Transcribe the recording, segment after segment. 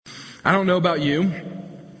I don't know about you,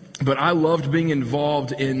 but I loved being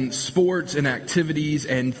involved in sports and activities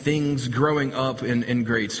and things growing up in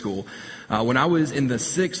grade school. When I was in the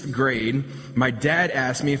 6th grade, my dad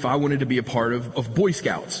asked me if I wanted to be a part of Boy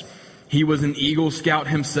Scouts. He was an Eagle Scout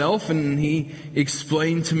himself, and he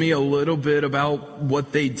explained to me a little bit about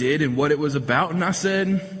what they did and what it was about, and I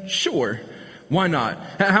said, sure. Why not?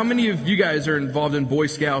 How many of you guys are involved in Boy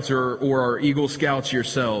Scouts or are Eagle Scouts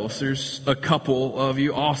yourselves? There's a couple of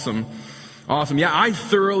you. Awesome. Yeah, I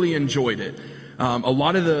thoroughly enjoyed it. A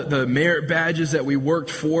lot of the merit badges that we worked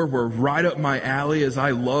for were right up my alley, as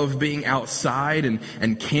I love being outside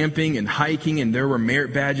and camping and hiking. And there were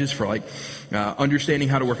merit badges for understanding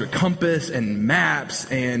how to work a compass and maps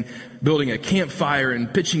and building a campfire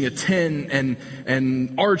and pitching a tent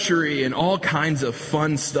and archery and all kinds of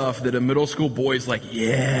fun stuff that a middle school boy is like,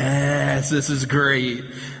 yes, this is great.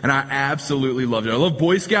 And I absolutely loved it. I love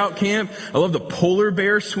Boy Scout camp. I love the polar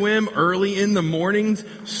bear swim early in the mornings.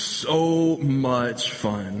 So much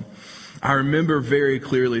fun. I remember very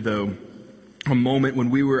clearly, though, a moment when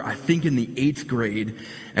we were, I think, in the 8th grade,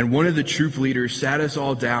 and one of the troop leaders sat us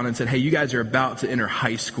all down and said, hey, you guys are about to enter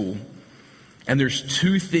high school. And there's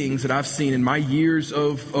 2 things that I've seen in my years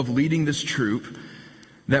of leading this troop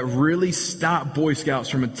that really stop Boy Scouts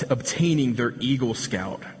from obtaining their Eagle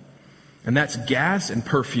Scout. And that's gas and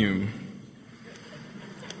perfume.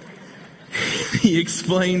 He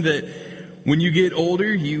explained that when you get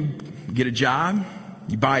older, you get a job,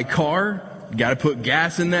 you buy a car, you got to put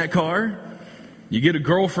gas in that car. You get a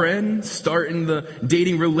girlfriend, starting the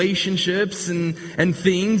dating relationships and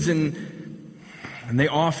things, and they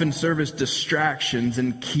often serve as distractions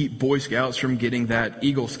and keep Boy Scouts from getting that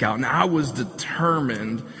Eagle Scout. And I was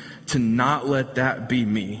determined to not let that be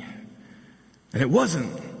me. And it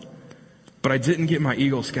wasn't. But I didn't get my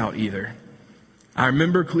Eagle Scout either. I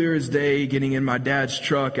remember clear as day getting in my dad's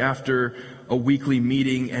truck after a weekly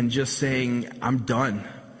meeting and just saying, I'm done.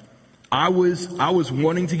 I was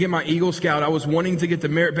wanting to get my Eagle Scout. I was wanting to get the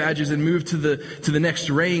merit badges and move to the next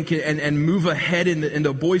rank and move ahead in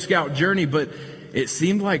the Boy Scout journey. But it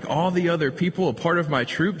seemed like all the other people, a part of my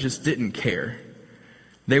troop, just didn't care.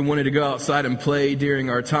 They wanted to go outside and play during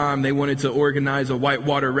our time. They wanted to organize a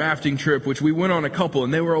whitewater rafting trip, which we went on a couple,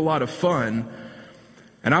 and they were a lot of fun.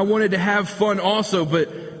 And I wanted to have fun also,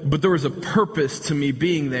 but there was a purpose to me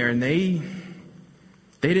being there, and they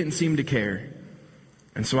didn't seem to care.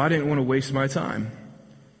 And so I didn't want to waste my time.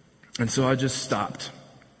 And so I just stopped.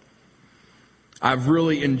 I've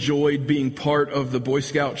really enjoyed being part of the Boy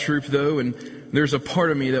Scout troop, though, and there's a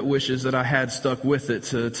part of me that wishes that I had stuck with it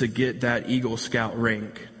to get that Eagle Scout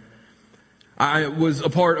rank. I was a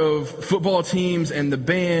part of football teams and the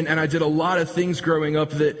band, and I did a lot of things growing up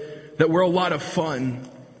that were a lot of fun.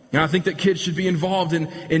 And I think that kids should be involved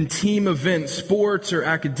in team events, sports or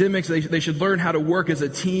academics. They should learn how to work as a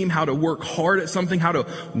team, how to work hard at something, how to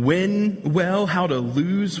win well, how to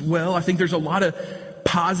lose well. I think there's a lot of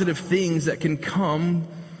positive things that can come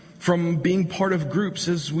from being part of groups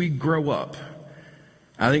as we grow up.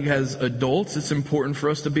 I think as adults, it's important for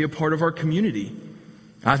us to be a part of our community.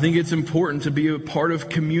 I think it's important to be a part of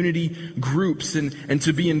community groups and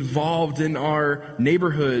to be involved in our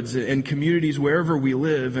neighborhoods and communities wherever we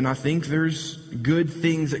live. And I think there's good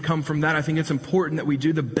things that come from that. I think it's important that we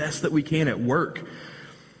do the best that we can at work,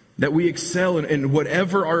 that we excel in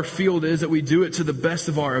whatever our field is, that we do it to the best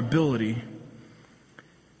of our ability.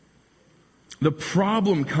 The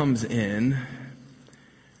problem comes in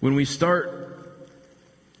when we start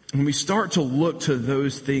to look to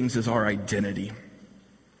those things as our identity.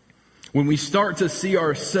 When we start to see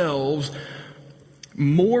ourselves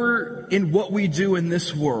more in what we do in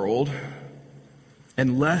this world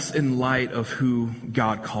and less in light of who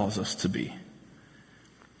God calls us to be.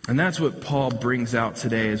 And that's what Paul brings out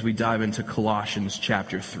today as we dive into Colossians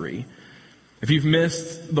chapter 3. If you've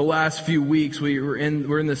missed the last few weeks, we're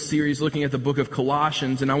in this series looking at the book of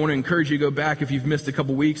Colossians, and I want to encourage you to go back if you've missed a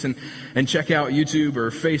couple weeks and check out YouTube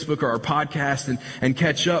or Facebook or our podcast and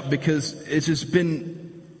catch up, because it's just been,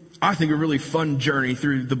 I think, a really fun journey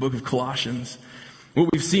through the book of Colossians.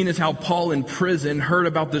 What we've seen is how Paul in prison heard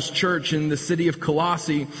about this church in the city of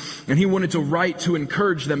Colossae, and he wanted to write to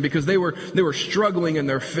encourage them because they were struggling in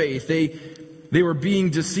their faith. They were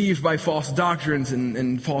being deceived by false doctrines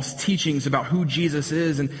and false teachings about who Jesus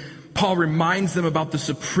is. And Paul reminds them about the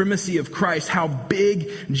supremacy of Christ, how big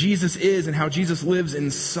Jesus is and how Jesus lives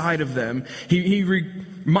inside of them. He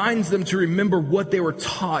reminds them to remember what they were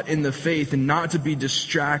taught in the faith and not to be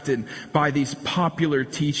distracted by these popular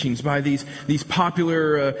teachings, by these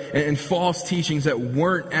popular and false teachings that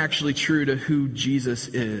weren't actually true to who Jesus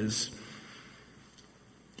is.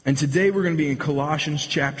 And today we're going to be in Colossians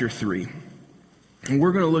chapter 3. And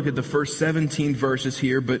we're going to look at the first 17 verses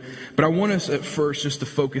here, but I want us at first just to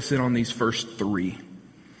focus in on these first 3.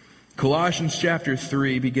 Colossians chapter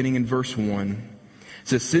 3, beginning in verse 1. It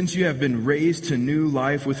says, "Since you have been raised to new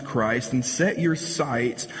life with Christ and set your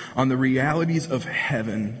sights on the realities of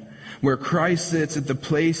heaven, where Christ sits at the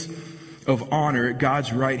place of honor at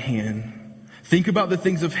God's right hand. Think about the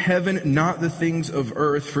things of heaven, not the things of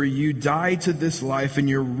earth, for you died to this life, and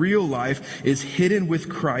your real life is hidden with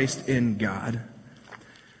Christ in God."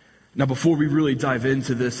 Now, before we really dive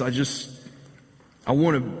into this, I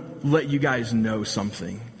want to let you guys know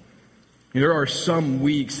something. There are some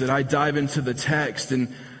weeks that I dive into the text and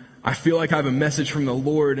I feel like I have a message from the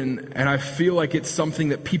Lord and I feel like it's something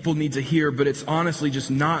that people need to hear, but it's honestly just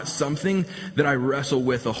not something that I wrestle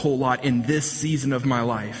with a whole lot in this season of my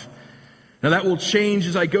life. Now that will change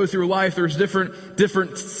as I go through life. There's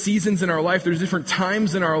different seasons in our life. There's different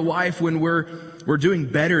times in our life when we're doing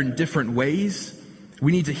better in different ways.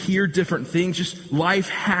 We need to hear different things. Just life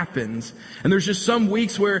happens. And there's just some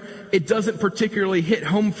weeks where it doesn't particularly hit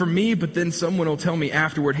home for me, but then someone will tell me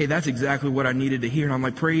afterward, hey, that's exactly what I needed to hear. And I'm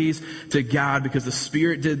like, praise to God, because the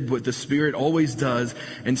Spirit did what the Spirit always does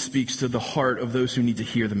and speaks to the heart of those who need to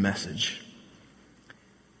hear the message.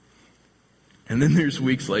 And then there's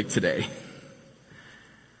weeks like today.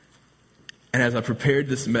 And as I prepared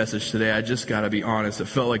this message today, I just got to be honest, it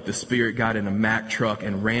felt like the Spirit got in a Mack truck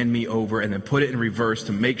and ran me over and then put it in reverse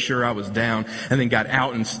to make sure I was down, and then got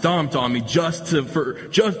out and stomped on me just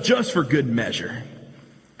for good measure.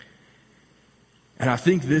 And I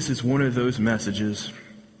think this is one of those messages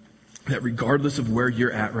that regardless of where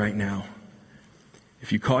you're at right now,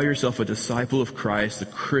 if you call yourself a disciple of Christ, a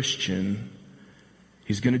Christian,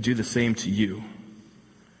 He's going to do the same to you.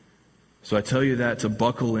 So I tell you that to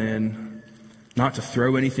buckle in, not to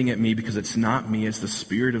throw anything at me, because it's not me, it's the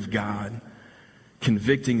Spirit of God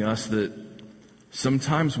convicting us that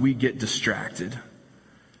sometimes we get distracted.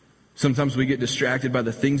 Sometimes we get distracted by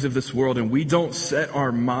the things of this world and we don't set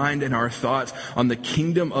our mind and our thoughts on the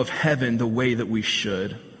kingdom of heaven the way that we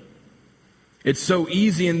should. It's so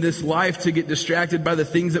easy in this life to get distracted by the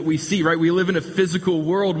things that we see, right? We live in a physical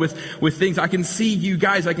world with things. I can see you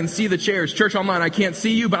guys. I can see the chairs. Church Online, I can't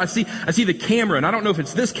see you, but I see the camera. And I don't know if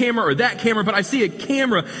it's this camera or that camera, but I see a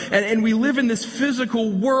camera. And we live in this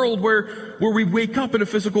physical world where we wake up in a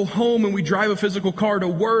physical home and we drive a physical car to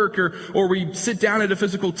work, or we sit down at a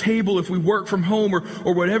physical table if we work from home,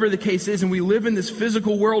 or whatever the case is. And we live in this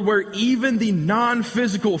physical world where even the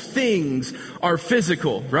non-physical things are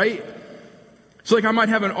physical, right? So like I might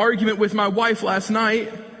have an argument with my wife last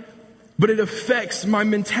night, but it affects my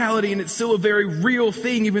mentality and it's still a very real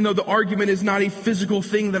thing, even though the argument is not a physical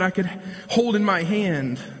thing that I could hold in my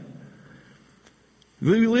hand.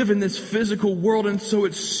 We live in this physical world, and so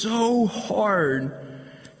it's so hard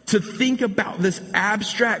to think about this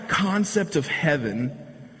abstract concept of heaven,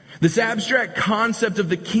 this abstract concept of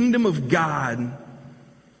the kingdom of God,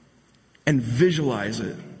 and visualize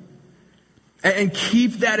it. And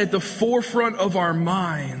keep that at the forefront of our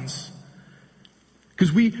minds.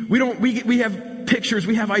 Because we have pictures,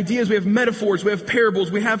 we have ideas, we have metaphors, we have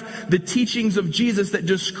parables, we have the teachings of Jesus that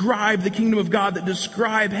describe the kingdom of God, that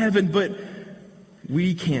describe heaven, but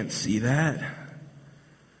we can't see that.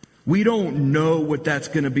 We don't know what that's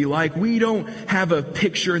going to be like. We don't have a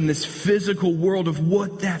picture in this physical world of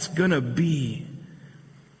what that's going to be.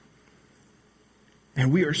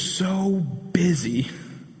 And we are so busy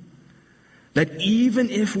that even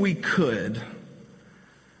if we could,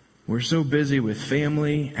 we're so busy with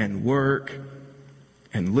family and work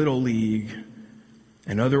and Little League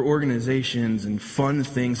and other organizations and fun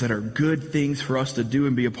things that are good things for us to do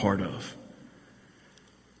and be a part of.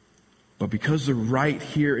 But because they're right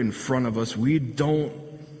here in front of us, we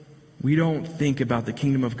don't think about the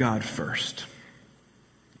kingdom of God first.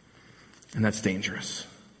 And that's dangerous.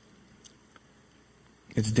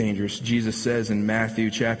 It's dangerous. Jesus says in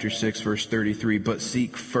Matthew chapter 6, verse 33, "But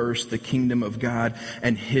seek first the kingdom of God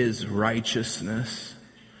and His righteousness."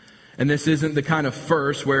 And this isn't the kind of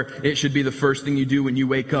first where it should be the first thing you do when you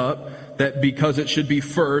wake up, that because it should be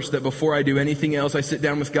first, that before I do anything else, I sit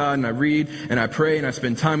down with God and I read and I pray and I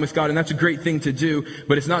spend time with God. And that's a great thing to do,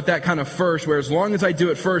 but it's not that kind of first where as long as I do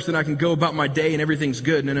it first, then I can go about my day and everything's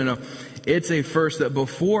good. No. It's a first that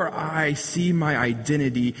before I see my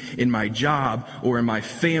identity in my job or in my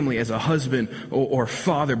family as a husband or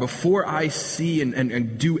father, before I see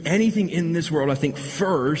and do anything in this world, I think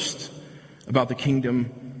first about the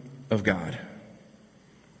kingdom of God.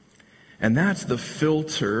 And that's the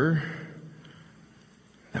filter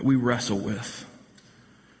that we wrestle with.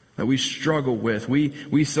 that we struggle with.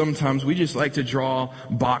 We sometimes just like to draw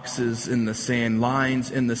boxes in the sand,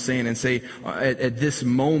 lines in the sand, and say, at this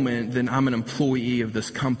moment, then I'm an employee of this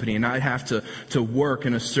company, and I have to work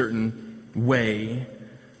in a certain way.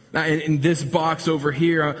 Now, in this box over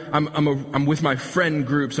here, I'm with my friend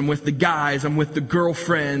groups, I'm with the guys, I'm with the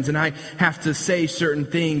girlfriends, and I have to say certain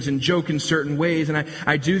things and joke in certain ways, and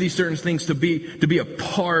I do these certain things to be a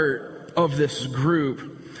part of this group.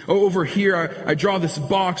 Over here, I draw this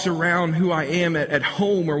box around who I am at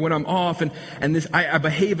home or when I'm off, and I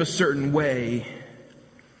behave a certain way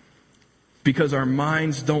because our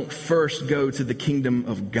minds don't first go to the kingdom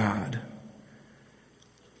of God.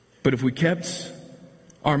 But if we kept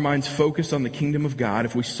our minds focused on the kingdom of God,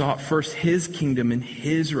 if we sought first His kingdom and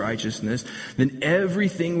His righteousness, then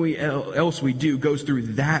everything else we do goes through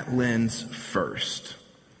that lens first.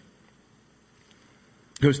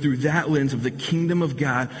 Goes through that lens of the kingdom of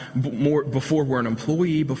God more before we're an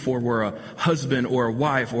employee, before we're a husband or a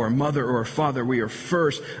wife or a mother or a father. We are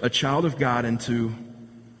first a child of God, and to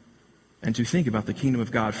think about the kingdom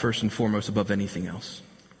of God first and foremost above anything else.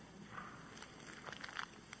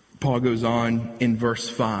 Paul goes on in verse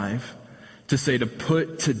 5 to say to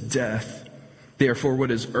put to death, therefore,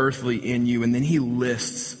 what is earthly in you. And then he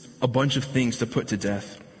lists a bunch of things to put to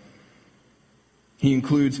death. He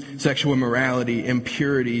includes sexual immorality,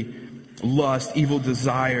 impurity, lust, evil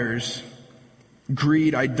desires,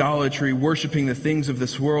 greed, idolatry, worshiping the things of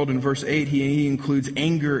this world. In verse 8, he includes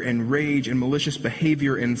anger and rage and malicious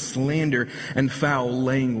behavior and slander and foul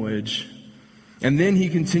language. And then he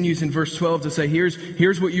continues in verse 12 to say, here's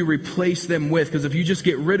what you replace them with. Because if you just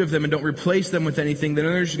get rid of them and don't replace them with anything, then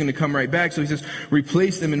they're just going to come right back. So he says,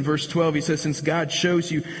 replace them. In verse 12, he says, since God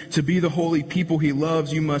chose you to be the holy people He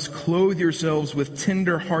loves, you must clothe yourselves with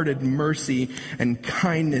tender-hearted mercy and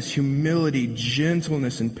kindness, humility,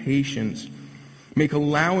 gentleness, and patience. Make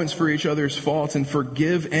allowance for each other's faults and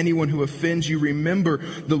forgive anyone who offends you. Remember,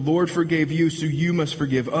 the Lord forgave you, so you must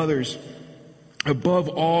forgive others. Above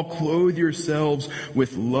all, clothe yourselves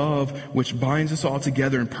with love, which binds us all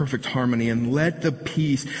together in perfect harmony, and let the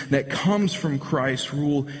peace that comes from Christ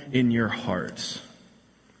rule in your hearts.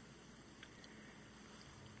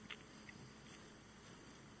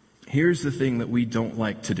 Here's the thing that we don't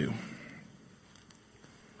like to do.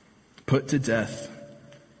 Put to death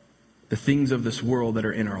the things of this world that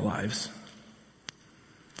are in our lives.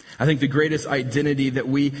 I think the greatest identity that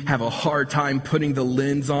we have a hard time putting the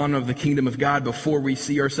lens on of the kingdom of God before we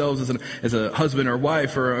see ourselves as a husband or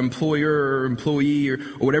wife or an employer or employee or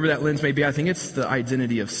whatever that lens may be, I think it's the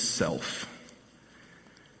identity of self.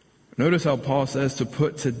 Notice how Paul says to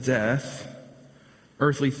put to death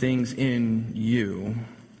earthly things in you.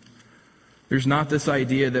 There's not this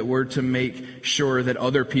idea that we're to make sure that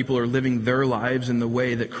other people are living their lives in the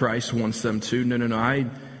way that Christ wants them to. No. I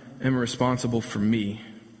am responsible for me.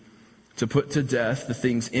 To put to death the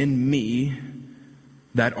things in me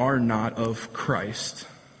that are not of Christ.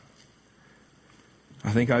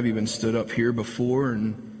 I think I've even stood up here before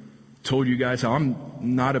and told you guys how I'm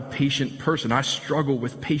not a patient person. I struggle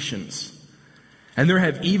with patience. And there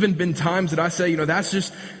have even been times that I say, that's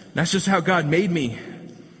just how God made me.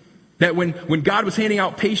 That when God was handing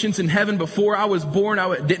out patience in heaven before I was born,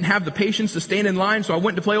 I didn't have the patience to stand in line, so I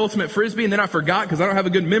went to play Ultimate Frisbee, and then I forgot because I don't have a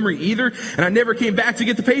good memory either, and I never came back to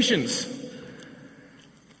get the patience.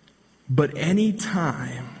 But any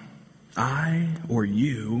time I or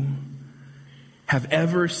you have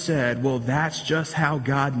ever said, well, that's just how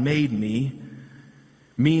God made me,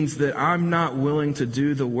 means that I'm not willing to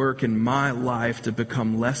do the work in my life to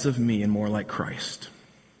become less of me and more like Christ.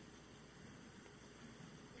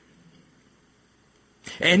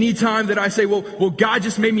 Anytime that I say, well, God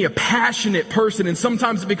just made me a passionate person, and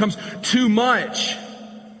sometimes it becomes too much.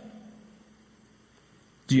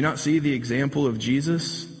 Do you not see the example of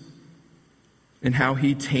Jesus and how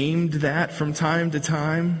He tamed that from time to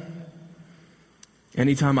time?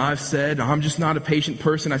 Anytime I've said, I'm just not a patient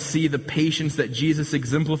person, I see the patience that Jesus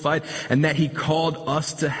exemplified and that He called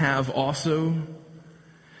us to have also.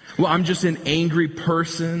 Well, I'm just an angry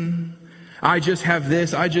person. I just have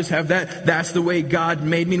this, I just have that. That's the way God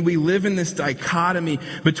made me. And we live in this dichotomy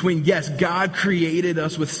between, yes, God created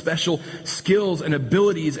us with special skills and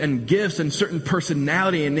abilities and gifts and certain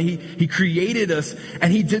personality. And He created us,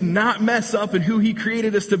 and He did not mess up in who He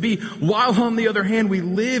created us to be. While on the other hand, we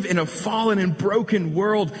live in a fallen and broken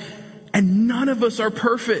world, and none of us are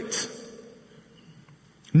perfect.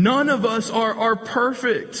 None of us are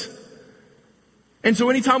perfect. And so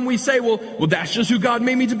anytime we say, well, that's just who God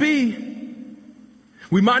made me to be,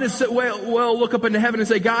 we might as well look up into heaven and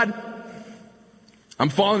say, God, I'm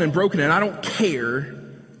fallen and broken, and I don't care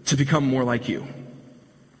to become more like You.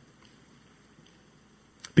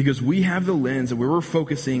 Because we have the lens and we're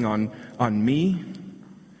focusing on me,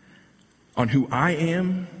 on who I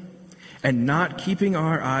am, and not keeping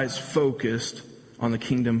our eyes focused on the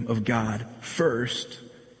kingdom of God first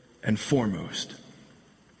and foremost.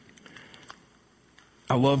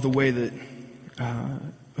 I love the way that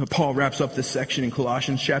Paul wraps up this section in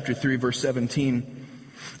Colossians chapter 3, verse 17.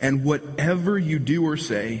 And whatever you do or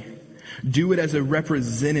say, do it as a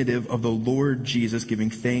representative of the Lord Jesus, giving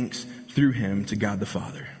thanks through him to God the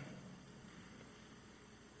Father.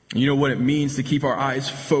 You know what it means to keep our eyes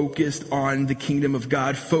focused on the kingdom of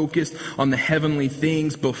God, focused on the heavenly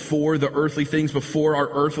things before the earthly things, before our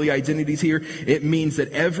earthly identities here. It means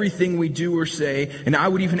that everything we do or say, and I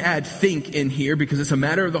would even add think in here because it's a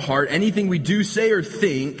matter of the heart, anything we do, say, or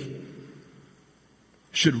think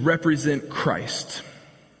should represent Christ.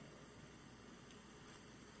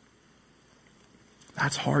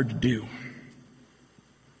 That's hard to do.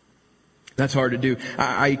 That's hard to do.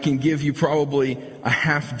 I can give you probably a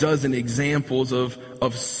half dozen examples of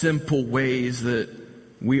simple ways that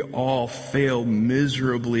we all fail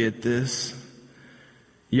miserably at this.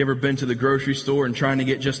 You ever been to the grocery store and trying to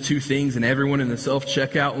get just two things and everyone in the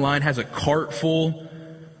self-checkout line has a cart full?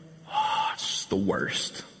 Oh, it's just the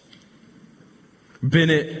worst. Been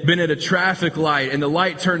at a traffic light and the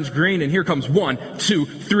light turns green and here comes 1, 2,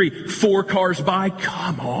 3, 4 cars by.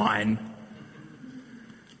 Come on.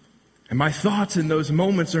 And my thoughts in those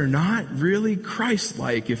moments are not really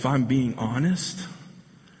Christ-like, if I'm being honest.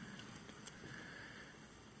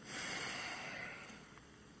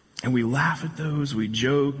 And we laugh at those, we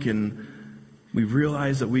joke, and we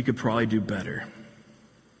realize that we could probably do better.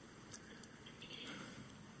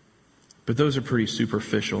 But those are pretty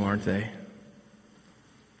superficial, aren't they?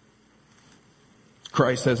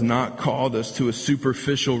 Christ has not called us to a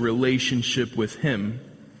superficial relationship with him.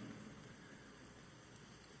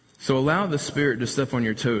 So allow the Spirit to step on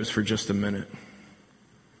your toes for just a minute.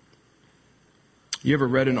 You ever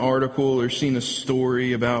read an article or seen a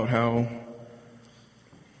story about how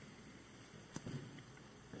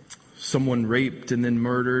someone raped and then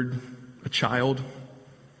murdered a child?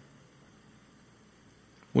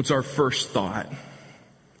 What's our first thought?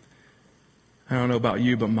 I don't know about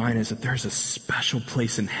you, but mine is that there's a special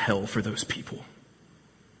place in hell for those people.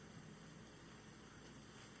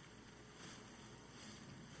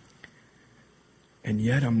 And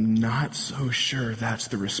yet I'm not so sure that's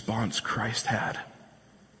the response Christ had.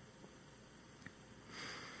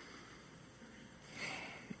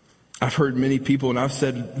 I've heard many people, and I've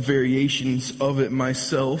said variations of it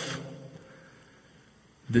myself.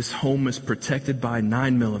 This home is protected by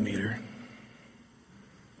 9mm.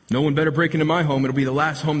 No one better break into my home. It'll be the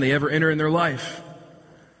last home they ever enter in their life.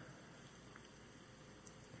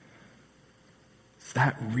 Is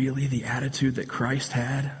that really the attitude that Christ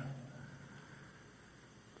had?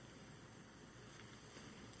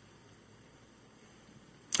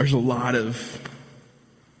 There's a lot of,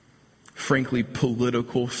 frankly,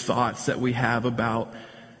 political thoughts that we have about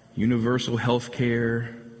universal health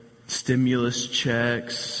care, stimulus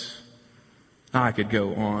checks. I could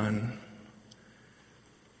go on.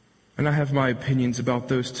 And I have my opinions about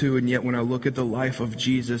those too, and yet when I look at the life of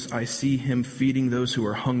Jesus, I see him feeding those who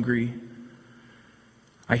are hungry.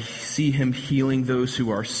 I see him healing those who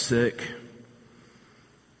are sick.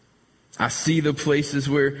 I see the places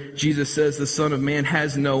where Jesus says the Son of Man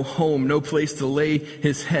has no home, no place to lay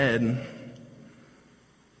his head.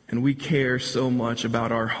 And we care so much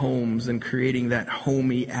about our homes and creating that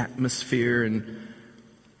homey atmosphere, and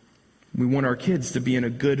we want our kids to be in a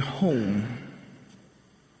good home.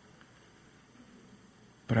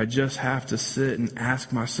 But I just have to sit and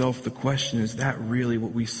ask myself the question, is that really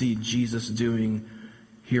what we see Jesus doing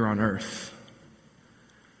here on earth?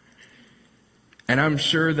 And I'm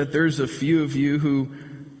sure that there's a few of you who,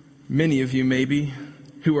 many of you maybe,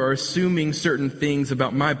 who are assuming certain things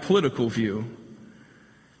about my political view.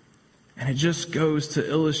 And it just goes to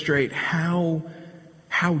illustrate how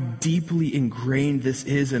deeply ingrained this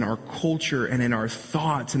is in our culture and in our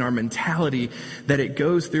thoughts and our mentality, that it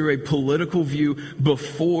goes through a political view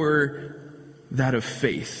before that of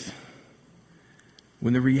faith.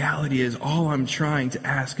 When the reality is, all I'm trying to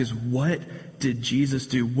ask is, what did Jesus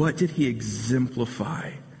do? What did he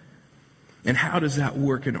exemplify? And how does that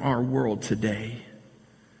work in our world today?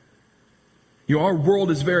 You know, our world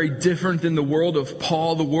is very different than the world of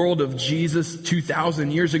Paul, the world of Jesus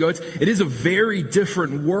 2,000 years ago. It is a very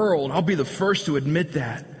different world. I'll be the first to admit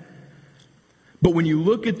that. But when you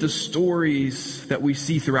look at the stories that we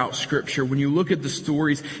see throughout Scripture, when you look at the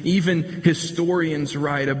stories, even historians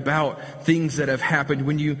write about things that have happened.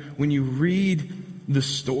 When you read the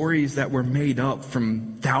stories that were made up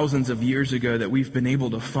from thousands of years ago that we've been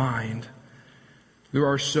able to find, there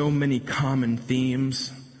are so many common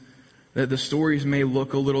themes that the stories may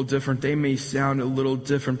look a little different. They may sound a little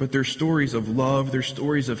different, but they're stories of love. They're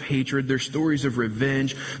stories of hatred. They're stories of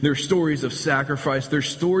revenge. They're stories of sacrifice. They're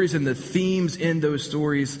stories, and the themes in those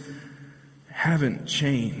stories haven't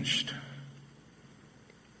changed.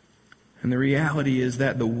 And the reality is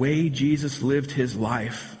that the way Jesus lived his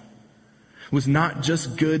life was not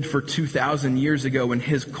just good for 2,000 years ago in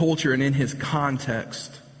his culture and in his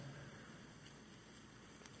context,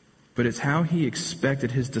 but it's how he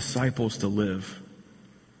expected his disciples to live.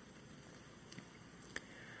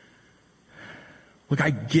 Look, I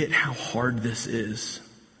get how hard this is.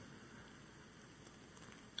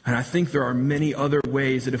 And I think there are many other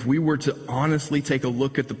ways that if we were to honestly take a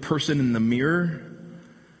look at the person in the mirror,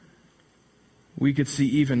 we could see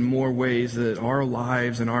even more ways that our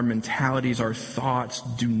lives and our mentalities, our thoughts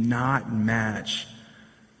do not match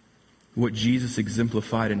what Jesus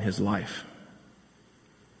exemplified in his life.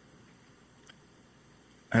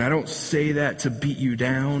 And I don't say that to beat you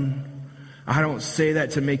down. I don't say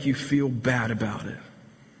that to make you feel bad about it.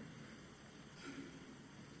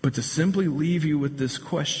 But to simply leave you with this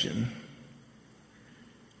question: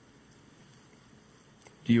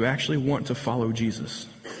 do you actually want to follow Jesus?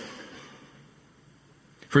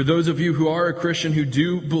 For those of you who are a Christian, who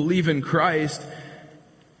do believe in Christ,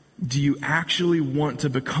 do you actually want to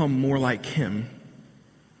become more like him?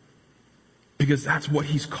 Because that's what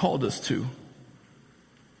he's called us to.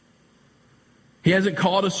 He hasn't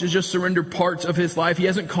called us to just surrender parts of his life. He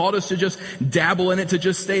hasn't called us to just dabble in it, to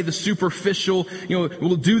just stay the superficial,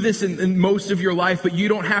 we'll do this in most of your life, but you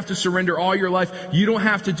don't have to surrender all your life. You don't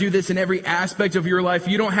have to do this in every aspect of your life.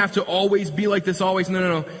 You don't have to always be like this always.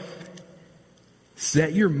 No.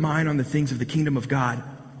 Set your mind on the things of the kingdom of God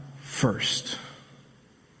first.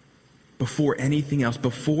 Before anything else.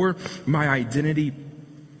 Before my identity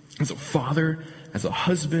as a father, as a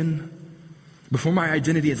husband, before my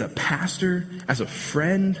identity as a pastor, as a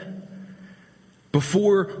friend,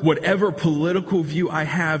 before whatever political view I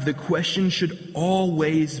have, the question should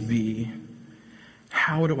always be,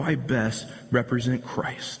 how do I best represent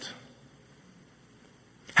Christ?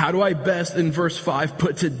 How do I best, in verse 5,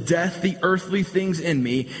 put to death the earthly things in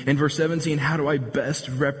me? In verse 17, how do I best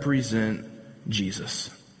represent Jesus?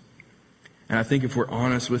 And I think if we're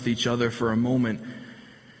honest with each other for a moment,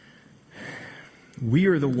 we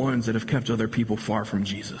are the ones that have kept other people far from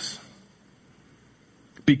Jesus.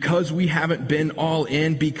 Because we haven't been all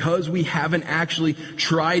in, because we haven't actually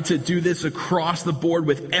tried to do this across the board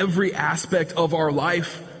with every aspect of our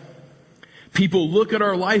life, people look at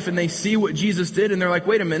our life and they see what Jesus did and they're like,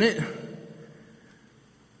 wait a minute.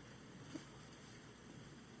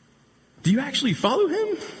 Do you actually follow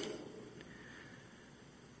him?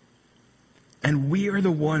 And we are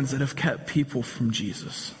the ones that have kept people from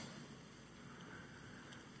Jesus.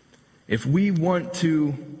 If we want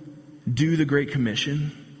to do the Great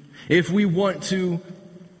Commission, if we want to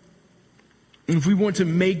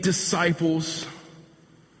make disciples,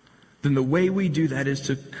 then the way we do that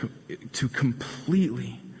is to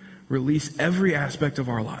completely release every aspect of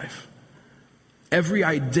our life, every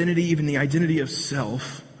identity, even the identity of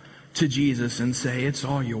self, to Jesus and say, it's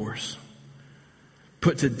all yours.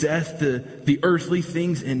 Put to death the earthly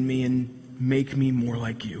things in me and make me more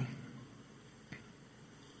like you.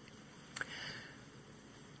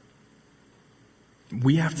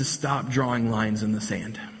 We have to stop drawing lines in the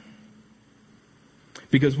sand.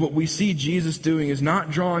 Because what we see Jesus doing is not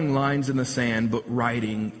drawing lines in the sand, but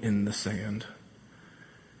writing in the sand.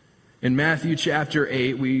 In Matthew chapter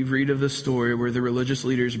 8, we read of the story where the religious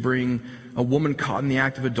leaders bring a woman caught in the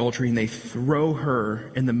act of adultery and they throw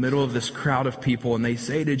her in the middle of this crowd of people and they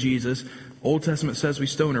say to Jesus, Old Testament says we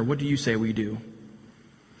stone her. What do you say we do?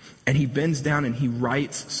 And he bends down and he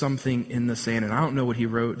writes something in the sand. And I don't know what he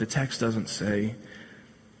wrote. The text doesn't say.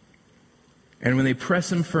 And when they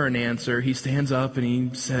press him for an answer, he stands up and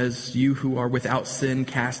he says, you who are without sin,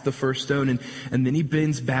 cast the first stone. And then he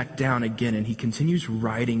bends back down again and he continues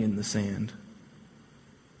writing in the sand.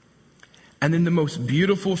 And then the most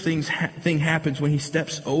beautiful thing happens when he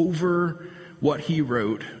steps over what he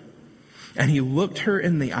wrote. And he looked her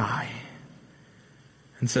in the eye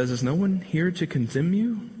and says, is no one here to condemn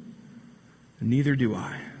you? Neither do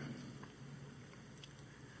I.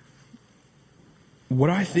 What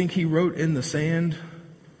I think he wrote in the sand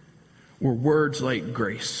were words like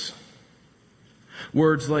grace,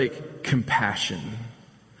 words like compassion,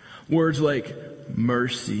 words like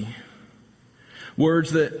mercy,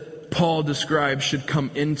 words that Paul describes should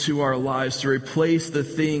come into our lives to replace the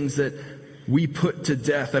things that we put to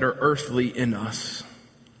death that are earthly in us.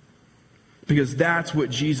 Because that's what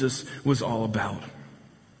Jesus was all about.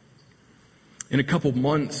 In a couple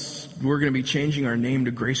months, we're going to be changing our name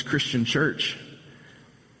to Grace Christian Church.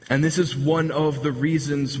 And this is one of the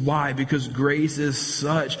reasons why, because grace is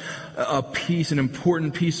such a piece, an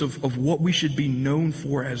important piece of what we should be known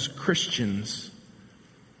for as Christians.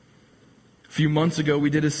 A few months ago, we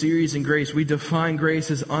did a series in grace. We defined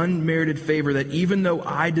grace as unmerited favor, that even though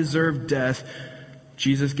I deserved death,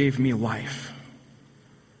 Jesus gave me life.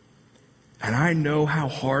 And I know how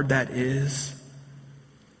hard that is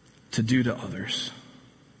to do to others.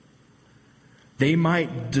 They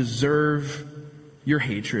might deserve your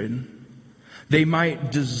hatred. They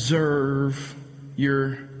might deserve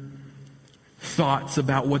your thoughts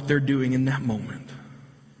about what they're doing in that moment.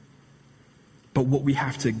 But what we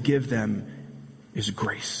have to give them is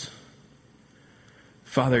grace.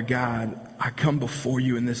 Father God, I come before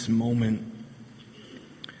you in this moment,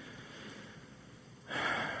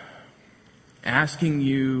 asking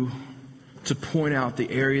you to point out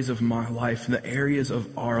the areas of my life, the areas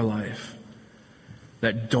of our life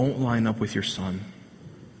that don't line up with your Son.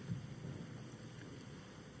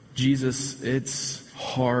 Jesus, it's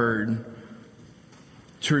hard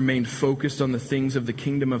to remain focused on the things of the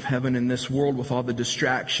kingdom of heaven in this world with all the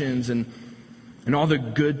distractions and all the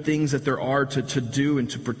good things that there are to do and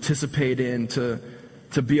to participate in, to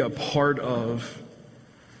be a part of.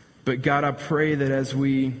 But God, I pray that as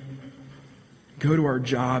we go to our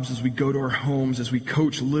jobs, as we go to our homes, as we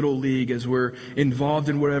coach Little League, as we're involved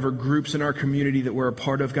in whatever groups in our community that we're a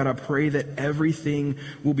part of, God, I pray that everything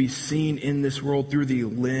will be seen in this world through the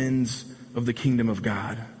lens of the kingdom of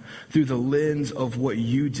God, through the lens of what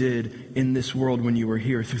you did in this world when you were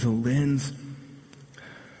here, through the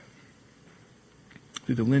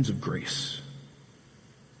lens of grace.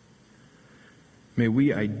 May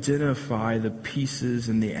we identify the pieces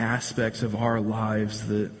and the aspects of our lives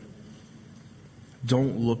that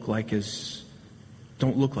don't look like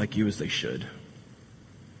you as they should.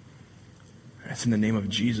 That's in the name of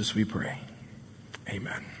Jesus we pray.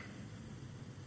 Amen.